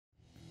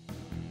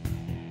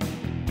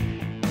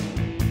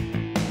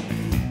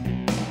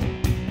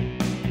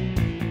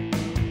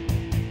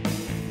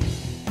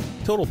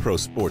Total Pro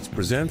Sports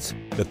presents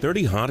the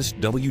 30 hottest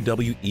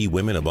WWE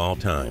women of all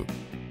time.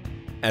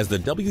 As the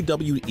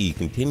WWE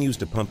continues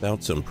to pump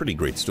out some pretty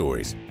great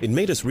stories, it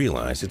made us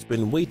realize it's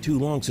been way too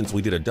long since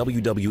we did a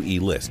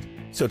WWE list.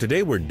 So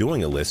today we're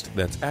doing a list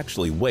that's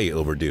actually way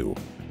overdue,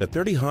 the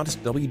 30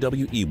 hottest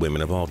WWE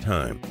women of all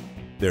time.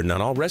 They're not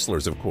all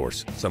wrestlers, of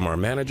course. Some are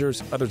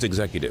managers, others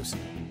executives.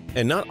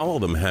 And not all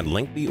of them had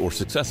lengthy or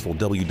successful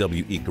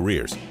WWE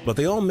careers, but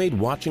they all made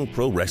watching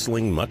pro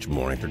wrestling much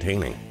more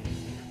entertaining.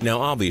 Now,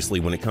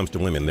 obviously, when it comes to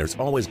women, there's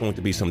always going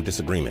to be some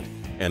disagreement,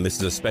 and this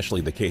is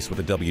especially the case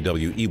with the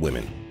WWE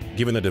women,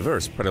 given the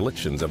diverse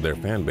predilections of their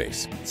fan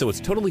base. So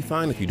it's totally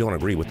fine if you don't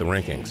agree with the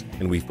rankings,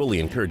 and we fully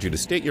encourage you to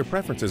state your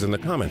preferences in the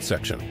comments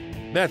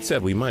section. That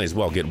said, we might as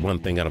well get one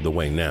thing out of the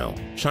way now.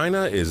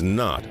 Chyna is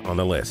not on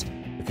the list.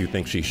 If you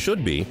think she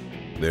should be,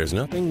 there's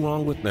nothing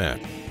wrong with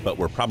that, but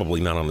we're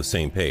probably not on the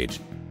same page.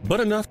 But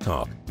enough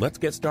talk, let's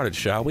get started,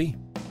 shall we?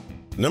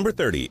 Number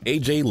 30,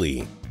 AJ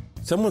Lee.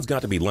 Someone's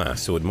got to be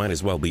last, so it might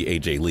as well be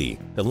AJ Lee,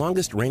 the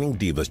longest reigning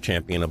Divas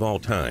champion of all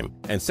time,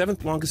 and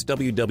 7th longest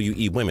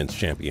WWE Women's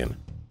Champion.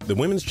 The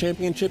Women's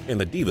Championship and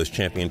the Divas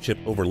Championship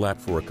overlapped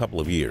for a couple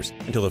of years,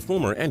 until the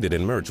former ended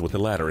and merged with the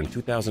latter in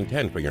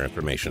 2010 for your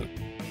information.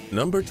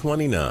 Number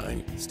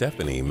 29,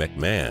 Stephanie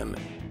McMahon.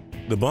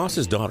 The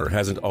boss's daughter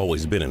hasn't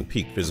always been in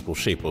peak physical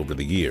shape over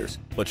the years,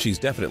 but she's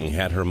definitely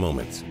had her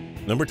moments.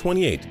 Number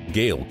 28,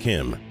 Gail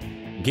Kim.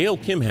 Gail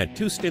Kim had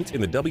 2 stints in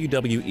the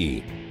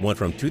WWE, one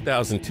from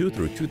 2002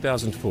 through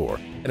 2004,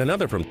 and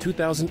another from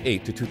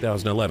 2008 to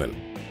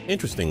 2011.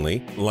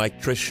 Interestingly,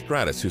 like Trish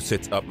Stratus, who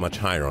sits up much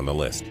higher on the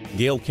list,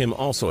 Gail Kim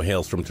also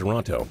hails from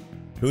Toronto.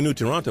 Who knew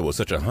Toronto was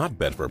such a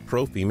hotbed for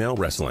pro-female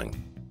wrestling?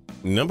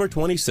 Number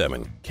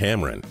 27,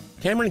 Cameron.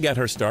 Cameron got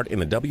her start in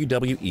the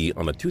WWE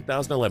on the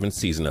 2011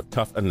 season of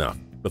Tough Enough,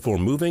 before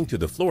moving to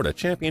the Florida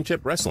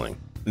Championship Wrestling.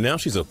 Now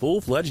she's a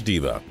full-fledged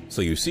diva,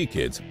 so you see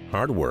kids,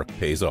 hard work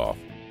pays off.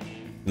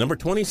 Number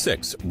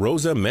 26,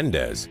 Rosa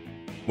Mendes.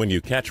 When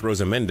you catch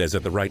Rosa Mendes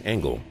at the right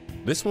angle,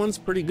 this one's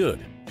pretty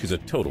good. She's a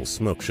total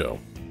smoke show.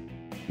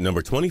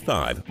 Number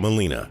 25,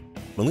 Melina.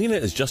 Melina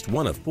is just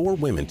one of 4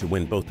 women to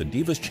win both the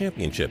Divas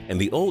Championship and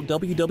the old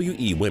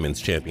WWE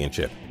Women's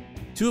Championship.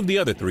 2 of the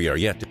other 3 are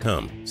yet to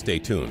come. Stay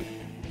tuned.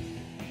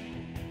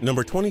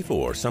 Number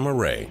 24, Summer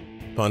Rae.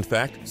 Fun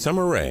fact,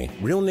 Summer Rae,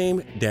 real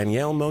name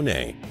Danielle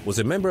Monet, was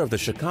a member of the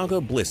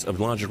Chicago Bliss of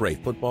Lingerie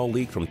Football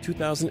League from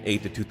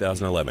 2008 to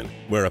 2011,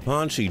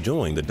 whereupon she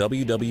joined the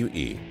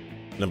WWE.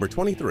 Number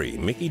 23,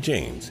 Mickie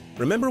James.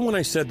 Remember when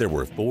I said there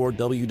were 4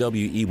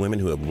 WWE women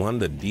who have won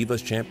the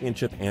Divas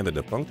Championship and the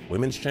defunct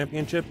Women's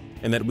Championship,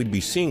 and that we'd be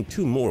seeing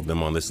 2 more of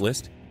them on this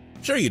list?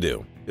 Sure you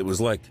do. It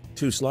was like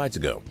 2 slides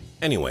ago.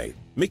 Anyway,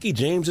 Mickie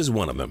James is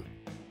one of them.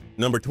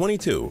 Number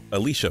 22,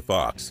 Alicia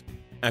Fox.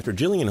 After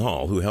Jillian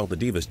Hall, who held the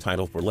Divas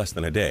title for less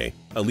than a day,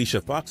 Alicia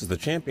Fox is the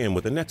champion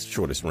with the next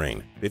shortest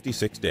reign,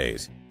 56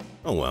 days.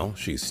 Oh well,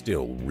 she's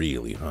still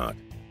really hot.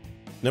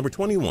 Number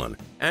 21,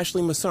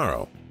 Ashley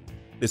Massaro.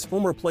 This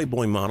former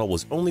Playboy model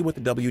was only with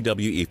the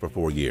WWE for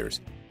 4 years,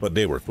 but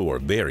they were 4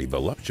 very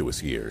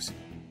voluptuous years.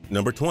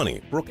 Number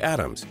 20, Brooke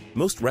Adams.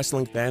 Most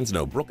wrestling fans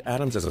know Brooke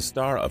Adams as a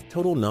star of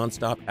Total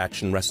Nonstop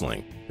Action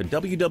Wrestling, the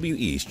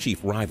WWE's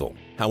chief rival.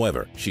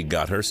 However, she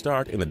got her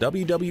start in the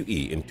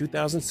WWE in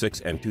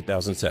 2006 and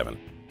 2007,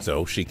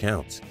 so she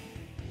counts.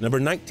 Number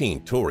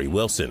 19, Tori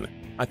Wilson.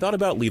 I thought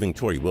about leaving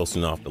Tori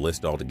Wilson off the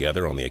list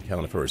altogether on the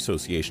account of her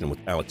association with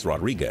Alex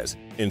Rodriguez.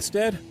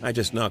 Instead, I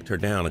just knocked her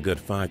down a good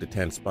 5 to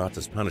 10 spots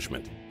as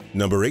punishment.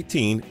 Number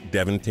 18,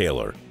 Devin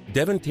Taylor.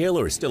 Devin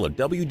Taylor is still a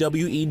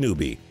WWE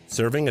newbie,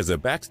 serving as a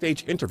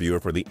backstage interviewer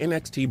for the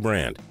NXT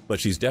brand, but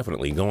she's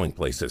definitely going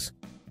places.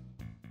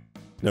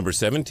 Number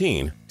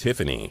 17,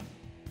 Tiffany.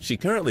 She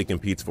currently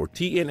competes for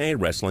TNA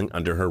Wrestling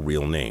under her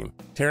real name,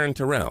 Taryn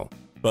Terrell,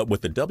 but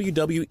with the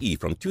WWE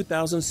from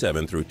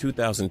 2007 through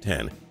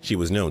 2010, she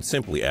was known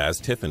simply as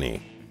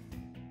Tiffany.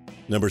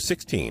 Number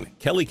 16,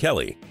 Kelly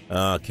Kelly.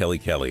 Kelly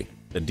Kelly.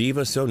 The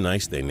diva so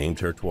nice they named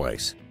her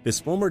twice. This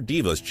former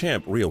Divas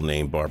champ, real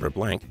name Barbara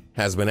Blank,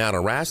 has been out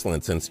of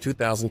wrestling since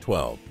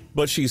 2012,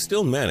 but she's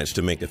still managed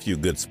to make a few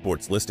good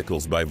sports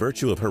listicles by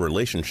virtue of her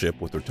relationship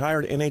with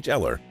retired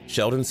NHLer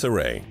Sheldon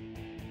Saray.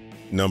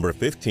 Number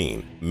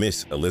 15,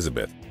 Miss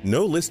Elizabeth.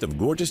 No list of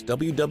gorgeous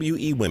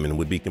WWE women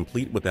would be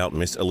complete without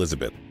Miss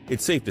Elizabeth.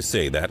 It's safe to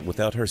say that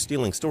without her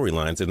stealing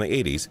storylines in the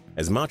 80s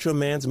as Macho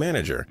Man's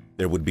manager,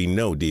 there would be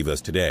no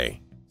divas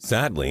today.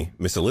 Sadly,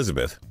 Miss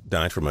Elizabeth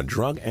died from a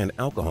drug and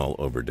alcohol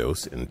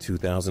overdose in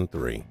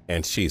 2003,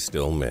 and she's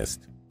still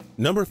missed.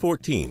 Number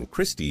 14,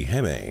 Christy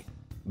Hemme.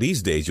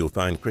 These days you'll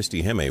find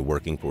Christy Hemme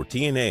working for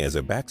TNA as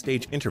a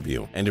backstage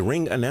interview and a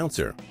ring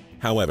announcer.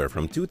 However,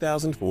 from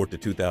 2004 to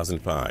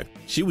 2005,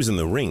 she was in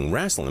the ring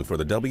wrestling for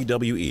the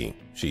WWE.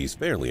 She's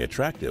fairly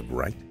attractive,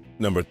 right?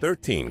 Number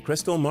 13,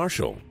 Crystal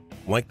Marshall.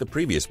 Like the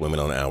previous women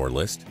on our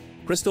list,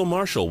 Crystal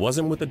Marshall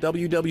wasn't with the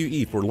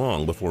WWE for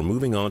long before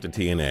moving on to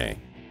TNA.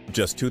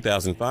 Just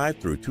 2005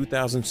 through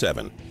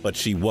 2007, but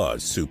she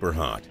was super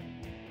hot.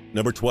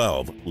 Number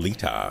 12,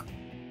 Lita.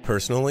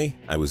 Personally,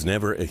 I was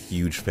never a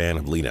huge fan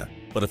of Lita.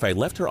 but if I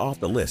left her off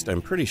the list,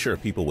 I'm pretty sure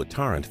people would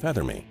tar and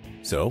feather me.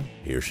 So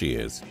here she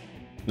is.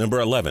 Number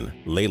 11,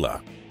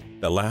 Layla.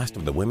 The last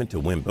of the women to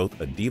win both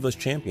a Divas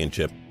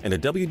Championship and a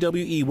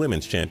WWE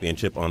Women's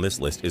Championship on this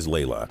list is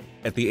Layla.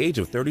 At the age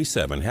of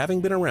 37,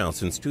 having been around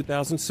since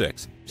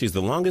 2006, she's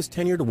the longest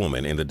tenured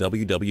woman in the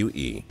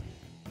WWE.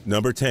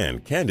 Number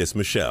 10, Candice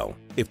Michelle.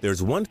 If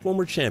there's one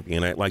former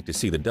champion I'd like to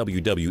see the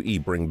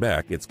WWE bring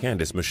back, it's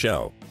Candice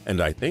Michelle,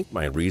 and I think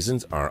my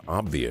reasons are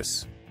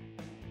obvious.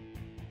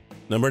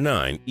 Number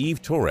 9,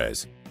 Eve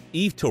Torres.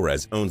 Eve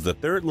Torres owns the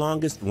third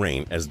longest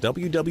reign as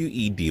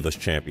WWE Divas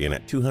Champion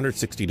at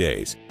 260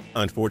 days.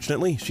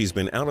 Unfortunately, she's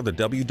been out of the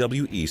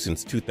WWE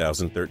since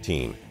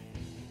 2013.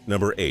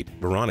 Number 8,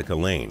 Veronica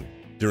Lane.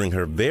 During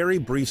her very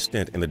brief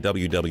stint in the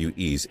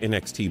WWE's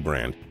NXT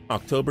brand,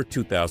 October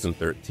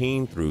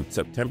 2013 through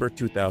September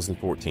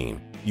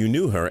 2014, you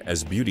knew her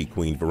as Beauty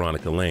Queen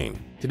Veronica Lane.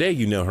 Today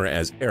you know her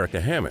as Erica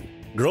Hammond,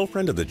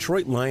 girlfriend of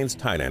Detroit Lions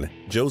tight end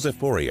Joseph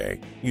Fourier.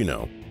 You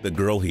know, the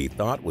girl he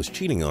thought was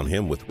cheating on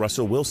him with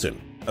Russell Wilson.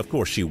 Of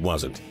course she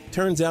wasn't.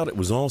 Turns out it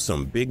was all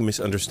some big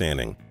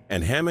misunderstanding,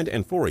 and Hammond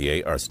and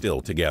Fourier are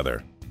still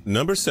together.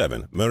 Number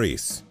 7,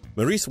 Maryse.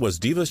 Maryse was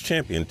Divas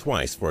Champion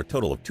twice for a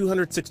total of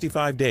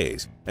 265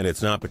 days, and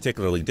it's not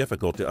particularly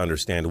difficult to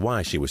understand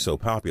why she was so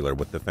popular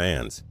with the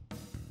fans.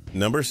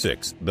 Number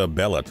 6, the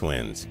Bella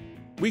Twins.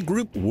 We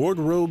group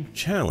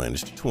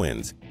wardrobe-challenged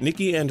twins,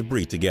 Nikki and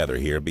Brie, together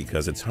here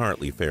because it's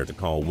hardly fair to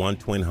call one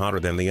twin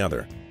hotter than the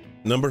other.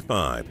 Number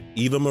 5,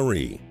 Eva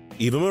Marie.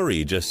 Eva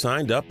Marie just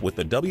signed up with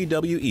the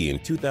WWE in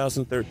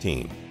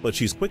 2013, but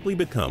she's quickly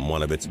become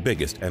one of its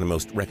biggest and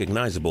most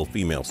recognizable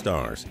female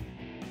stars.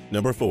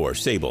 Number 4,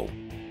 Sable.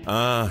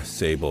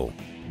 Sable.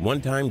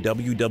 One-time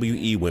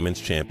WWE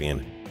Women's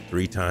Champion,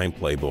 3-time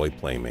Playboy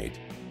Playmate.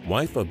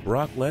 Wife of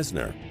Brock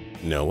Lesnar.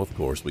 No, of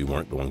course we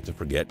weren't going to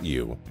forget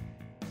you.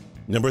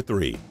 Number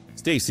 3,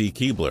 Stacy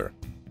Keibler.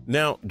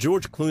 Now,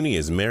 George Clooney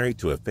is married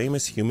to a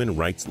famous human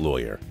rights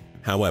lawyer.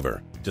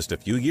 However, just a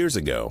few years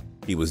ago,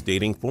 he was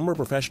dating former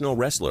professional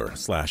wrestler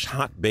 /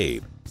 hot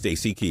babe,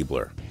 Stacy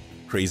Keibler.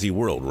 Crazy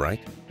world,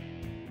 right?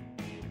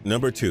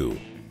 Number 2,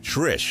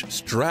 Trish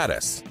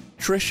Stratus.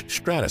 Trish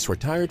Stratus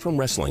retired from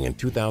wrestling in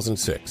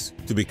 2006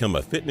 to become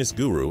a fitness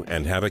guru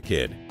and have a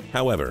kid.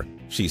 However,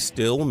 she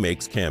still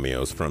makes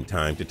cameos from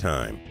time to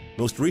time,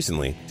 most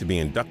recently to be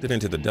inducted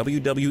into the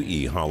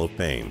WWE Hall of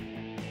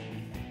Fame.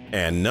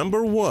 And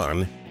number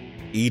 1,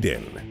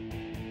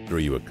 Eden. Threw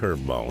you a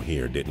curveball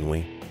here, didn't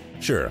we?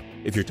 Sure,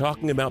 if you're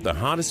talking about the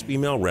hottest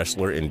female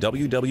wrestler in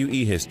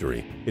WWE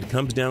history, it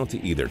comes down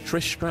to either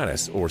Trish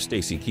Stratus or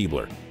Stacy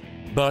Keibler.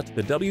 But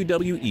the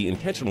WWE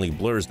intentionally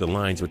blurs the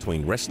lines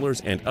between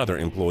wrestlers and other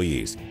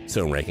employees,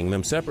 so ranking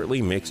them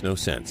separately makes no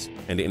sense.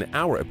 And in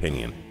our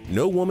opinion,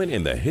 no woman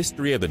in the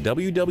history of the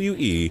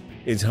WWE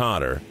is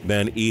hotter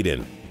than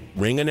Eden,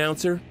 ring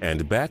announcer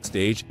and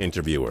backstage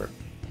interviewer.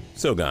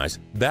 So guys,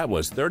 that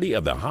was 30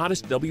 of the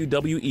hottest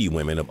WWE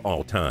women of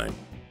all time.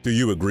 Do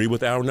you agree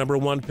with our number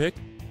 1 pick?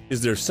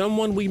 Is there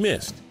someone we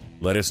missed?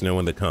 Let us know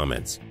in the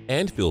comments,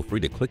 and feel free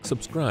to click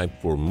subscribe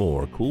for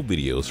more cool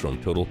videos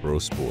from Total Pro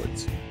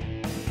Sports.